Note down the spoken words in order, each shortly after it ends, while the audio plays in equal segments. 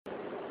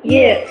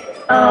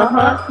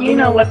Yeah, you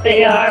know what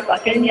they are.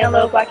 Black and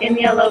yellow, black and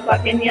yellow,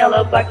 black and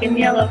yellow, black and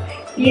yellow.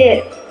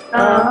 Yeah,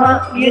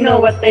 you know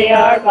what they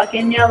are. Black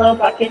and yellow,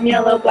 black and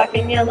yellow, black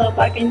and yellow,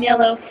 black and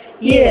yellow.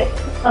 Yeah,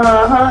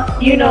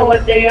 you know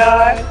what they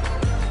are.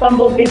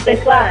 Bumblebees they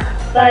fly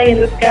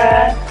in the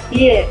sky.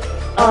 Yeah,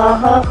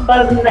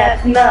 buzzing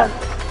that's nuts.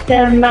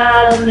 10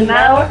 miles an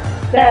hour,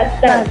 that's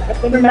done.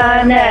 Remember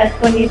my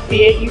ass when you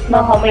see it. You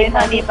smell homemade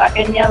honey, black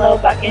and yellow,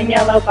 black and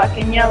yellow, black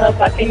and yellow,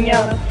 black and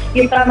yellow.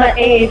 You found my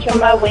age from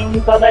my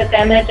wings, all that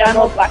damage. I'm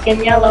all black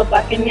and yellow,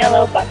 black and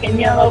yellow, black and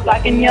yellow,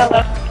 black and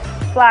yellow.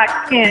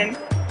 Black skin,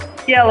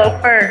 yellow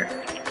fur.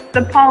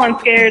 The pollen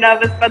scared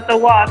of us, but the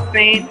wasp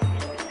ain't.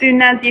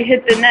 Soon as you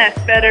hit the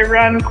nest, better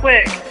run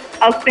quick.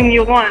 I'll sting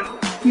you once,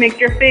 make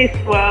your face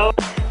swell.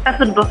 That's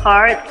the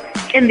heart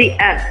in the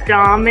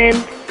abdomen,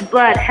 the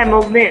blood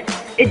hemolymph,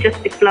 it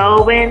just be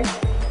flowing.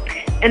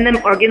 And them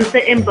organs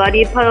sit in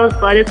bloody puddles,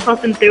 blood is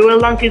pulsing through a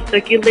lung to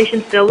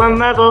circulation still on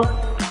level.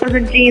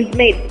 Thousand genes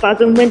mate,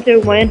 spots in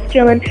winter when it's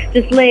chillin',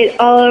 just laid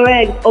all our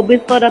eggs,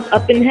 always float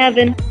up in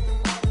heaven.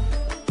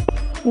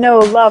 No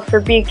love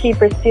for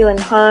beekeepers stealing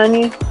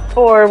honey.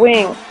 4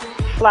 wings,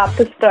 flap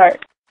to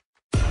start.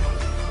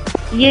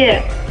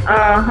 Yeah,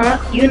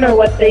 you know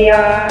what they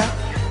are.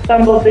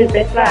 Bumblebees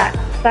they fly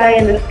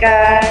in the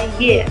sky.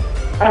 Yeah,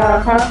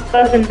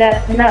 buzzing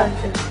that's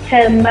nothing.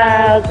 10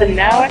 miles an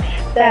hour,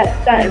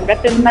 that's starting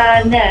wrapping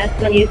my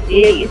nest. When you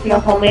see it, you smell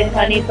homemade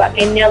honey, black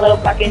and yellow,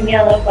 black and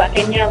yellow, black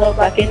and yellow,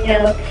 black and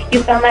yellow.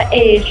 You found my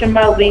age from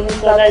my wings,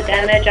 all the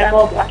damage. I'm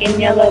all black and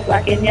yellow,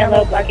 black and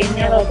yellow, black and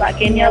yellow,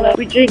 black and yellow.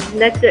 We drink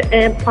nectar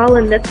and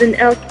pollen, nothing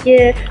else,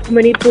 yeah.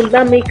 Money to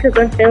love me, cause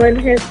I'm feeling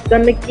his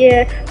stomach,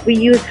 yeah. We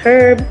use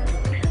herbs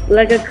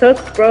like a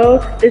cook, bro.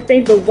 This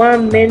ain't for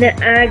 1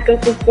 minute, I go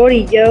for 40,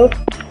 yo.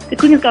 The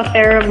queen's got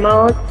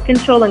pheromones,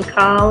 controlling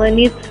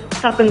colonies,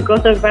 stopping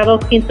growth of rival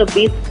queens, so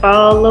bees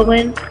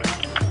following.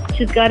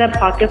 She's got a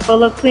pocket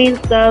full of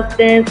queen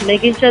substance,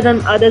 making sure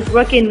them others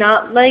working,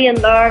 not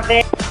laying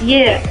larvae.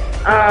 Yeah,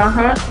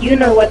 you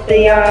know what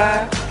they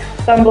are.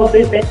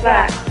 Bumblebees they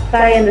fly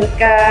in the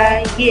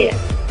sky. Yeah,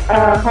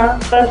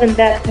 buzzing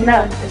that's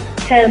nothing.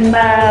 10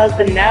 miles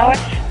an hour,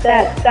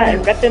 that's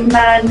starting wrapping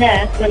my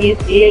nest. When you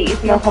see it, you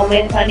smell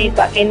homemade honey,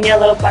 black and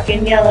yellow, black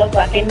and yellow,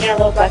 black and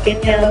yellow, black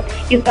and yellow.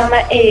 You found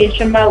my age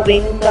from my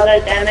wings, all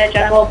the damage.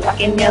 I'm all black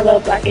and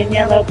yellow, black and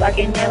yellow, black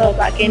and yellow,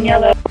 black and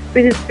yellow.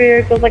 Breathe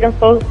spiracles like I'm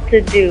supposed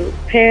to do.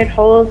 Paired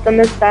holes on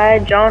the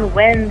side, drawn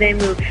when they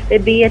move. They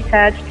be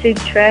attached to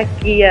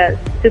tracheas.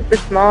 Super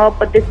small,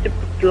 but they're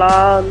super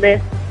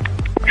flawless.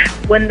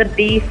 When the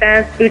bee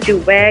fans Fuji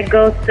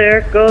waggle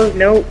circles,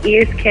 no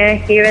ears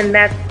can't hear, and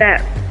that's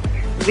that.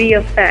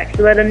 Real facts,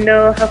 let her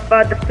know how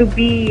far the food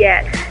be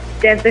at.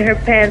 Dancing her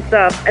pants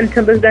off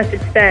until the message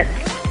sent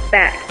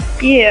back.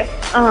 Yeah,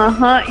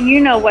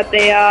 you know what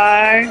they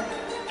are.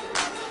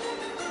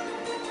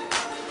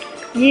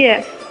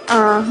 Yeah,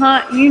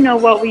 you know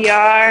what we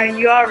are.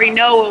 You already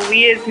know what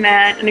we is,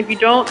 man. And if you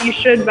don't, you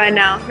should by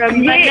now. Rub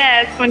my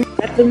nest when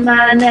wrapping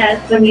my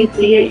nest. When you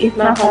see it, you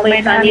smell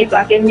homemade honey,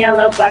 black and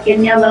yellow, black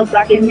and yellow,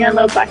 black and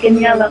yellow, black and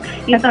yellow.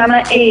 You found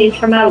my age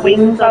from my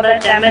wings, all the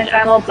damage.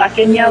 I'm all black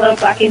and yellow,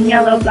 black and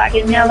yellow, black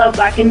and yellow,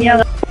 black and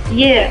yellow.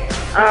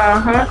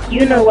 Yeah,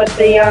 you know what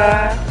they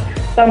are.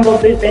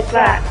 Bumblebees they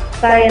fly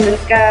in the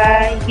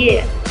sky.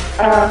 Yeah,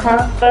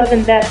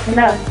 buzzing that's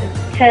nothing.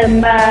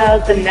 10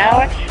 miles an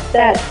hour,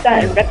 that's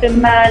starting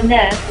wrapping my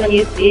nest. When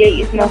you see it,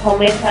 you smell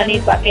homemade honey,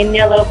 black and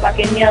yellow, black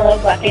and yellow,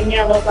 black and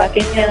yellow, black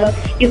and yellow.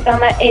 You found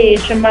my age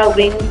from my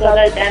wings, all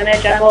the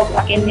damage. I'm all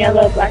black and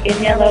yellow, black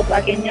and yellow,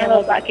 black and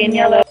yellow, black and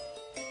yellow.